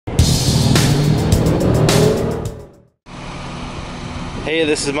Hey,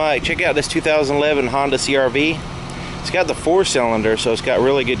 this is Mike. Check out this 2011 Honda CR-V. It's got the 4-cylinder, so it's got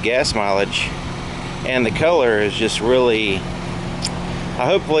really good gas mileage, and the color is just really.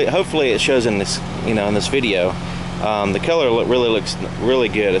 Hopefully, it shows in this, in this video. The color really looks really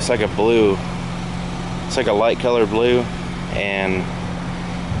good. It's like a blue. It's like a light colored blue, and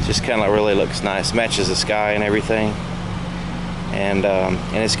it just kind of really looks nice. Matches the sky and everything, and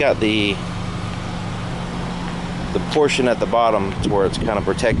it's got the portion at the bottom to where it's kind of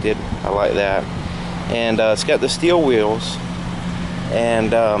protected. I like that. And it's got the steel wheels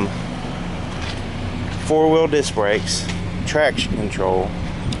and 4-wheel disc brakes, traction control,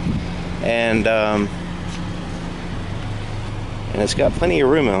 and it's got plenty of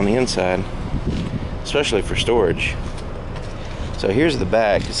room on the inside, especially for storage. So here's the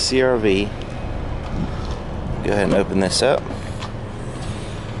back. It's CR-V. Go ahead and open this up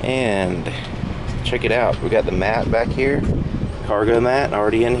and check it out. We got the mat back here, cargo mat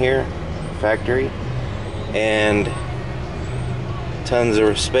already in here, factory, and tons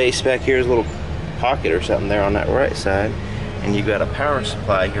of space back here. There's a little pocket or something there on that right side, and you got a power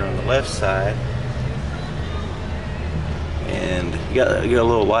supply here on the left side, and you got a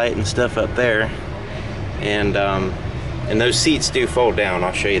little light and stuff up there, and those seats do fold down.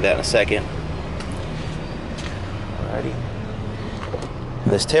 I'll show you that in a second. Alrighty.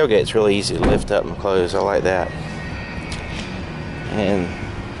 This tailgate's really easy to lift up and close. I like that. And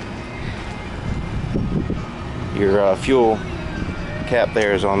your fuel cap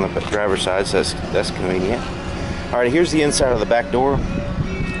there is on the driver's side, so that's convenient. Alright, here's the inside of the back door.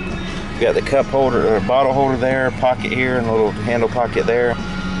 You got the cup holder or bottle holder there, pocket here, and a little handle pocket there.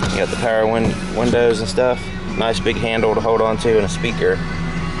 You got the power windows and stuff. Nice big handle to hold on to, and a speaker.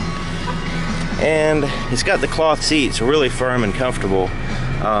 And it's got the cloth seats, really firm and comfortable.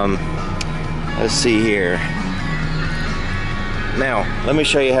 Let's see here. Now, let me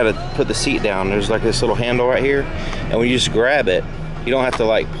show you how to put the seat down. There's like this little handle right here, and when you just grab it, you don't have to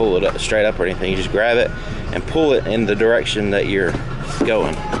like pull it up straight up or anything. You just grab it and pull it in the direction that you're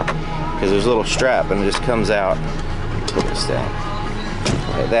going, because there's a little strap and it just comes out. Put this down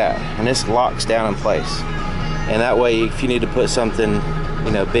like that, and this locks down in place. And that way, if you need to put something,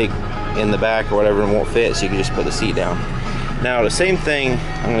 big in the back or whatever and won't fit, so you can just put the seat down. Now the same thing,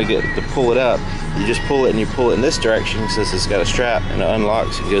 I'm going to get to pull it up. You just pull it and you pull it in this direction, since it's got a strap, and it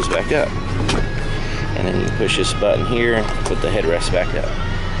unlocks and goes back up. And then you push this button here and put the headrest back up.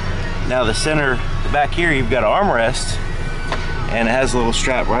 Now the back here, you've got an armrest, and it has a little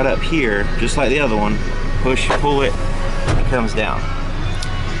strap right up here, just like the other one. Push, pull it, it comes down.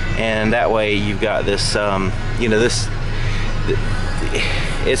 And that way you've got this,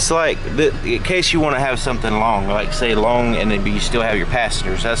 it's like, in case you want to have something long, like say long, and then you still have your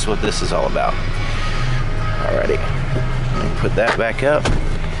passengers. That's what this is all about. Alrighty, let me put that back up.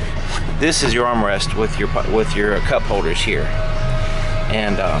 This is your armrest with your cup holders here.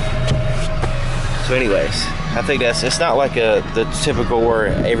 And so anyways, I think it's not like the typical where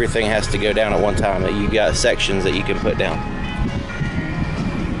everything has to go down at one time. You got sections that you can put down.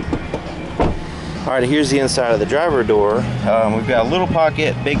 Alright, here's the inside of the driver door. We've got a little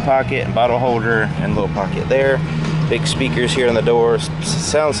pocket, big pocket, and bottle holder, and a little pocket there. Big speakers here on the door.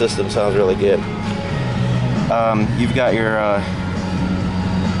 Sound system sounds really good. You've got your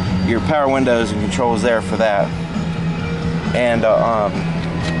power windows and controls there for that. And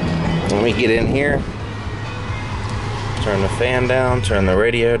let me get in here. Turn the fan down, turn the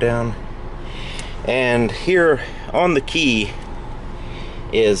radio down. And here on the key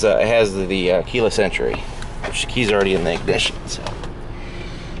is it has the keyless entry, which the key's already in the ignition. So,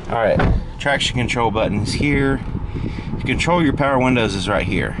 all right, traction control buttons here. To control your power windows is right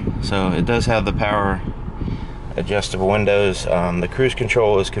here. So it does have the power adjustable windows. The cruise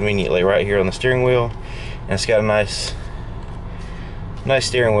control is conveniently right here on the steering wheel, and it's got a nice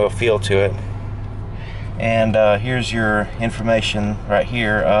steering wheel feel to it. And here's your information right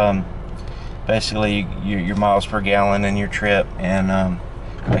here. Basically, your miles per gallon and your trip, and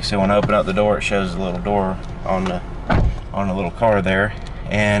like I said, when I open up the door, it shows the little door on the little car there.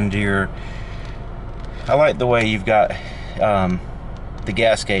 And I like the way you've got the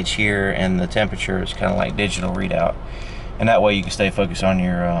gas gauge here, and the temperature is kind of like digital readout, and that way you can stay focused on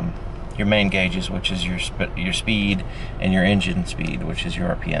your main gauges, which is your speed, and your engine speed, which is your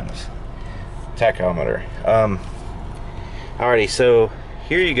RPMs. Tachometer. Alrighty, so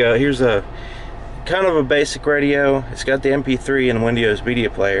here you go. Here's a kind of a basic radio. It's got the MP3 and Windows media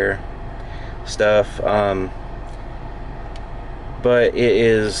player stuff, but it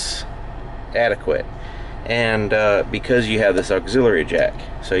is adequate. And because you have this auxiliary jack,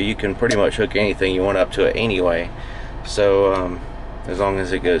 so you can pretty much hook anything you want up to it anyway. So as long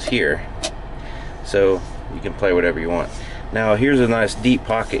as it goes here. So you can play whatever you want. Now here's a nice deep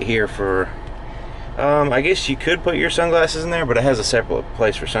pocket here for, I guess you could put your sunglasses in there, but it has a separate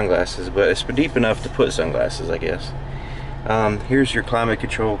place for sunglasses, but it's deep enough to put sunglasses, I guess. Here's your climate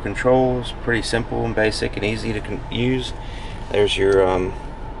control controls, pretty simple and basic and easy to use. There's your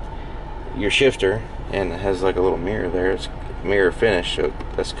shifter, and it has like a little mirror there. It's mirror finish, so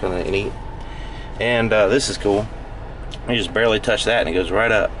that's kind of neat. And this is cool. You just barely touch that and it goes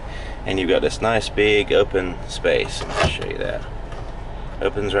right up, and you've got this nice big open space. I'll show you that.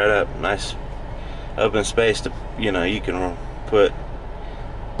 Opens right up, nice open space to, you know, you can put,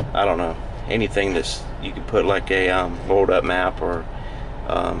 I don't know, anything that's, you could put like a rolled up map, or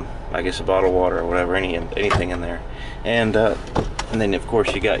I guess a bottle of water or whatever, anything in there. And then of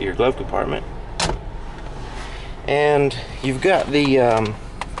course you got your glove compartment, and you've got the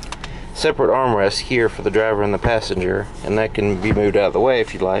separate armrest here for the driver and the passenger, and that can be moved out of the way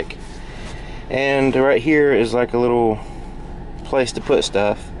if you like. And right here is like a little place to put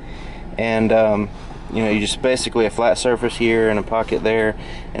stuff, and you know, you just basically a flat surface here and a pocket there,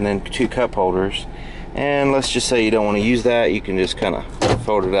 and then 2 cup holders. And let's just say you don't want to use that, you can just kind of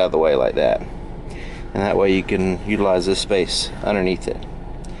fold it out of the way like that, and that way you can utilize this space underneath it.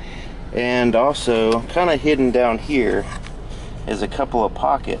 And also kind of hidden down here is a couple of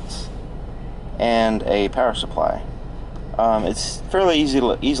pockets and a power supply. It's fairly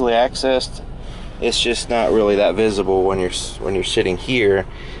easily accessed. It's just not really that visible when you're sitting here.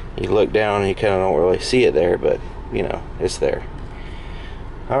 You look down and you kind of don't really see it there, but you know, it's there.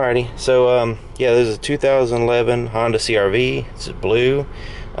 Alrighty, so yeah, this is a 2011 Honda CR-V. It's blue.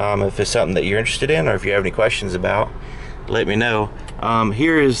 If it's something that you're interested in, or if you have any questions about, let me know.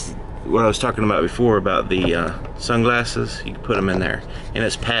 Here is what I was talking about before about the sunglasses. You can put them in there, and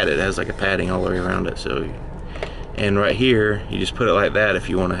it's padded. It has like a padding all the way around it. So, and right here, you just put it like that if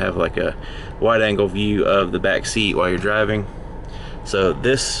you want to have like a wide-angle view of the back seat while you're driving. So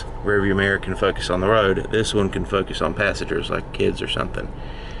this rearview mirror can focus on the road. This one can focus on passengers, like kids or something.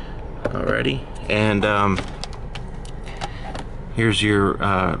 Alrighty, and here's your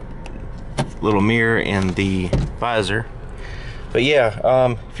little mirror in the visor. But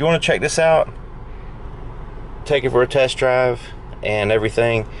yeah, if you want to check this out, take it for a test drive and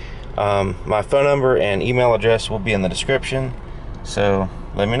everything, my phone number and email address will be in the description. So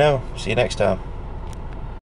let me know. See you next time.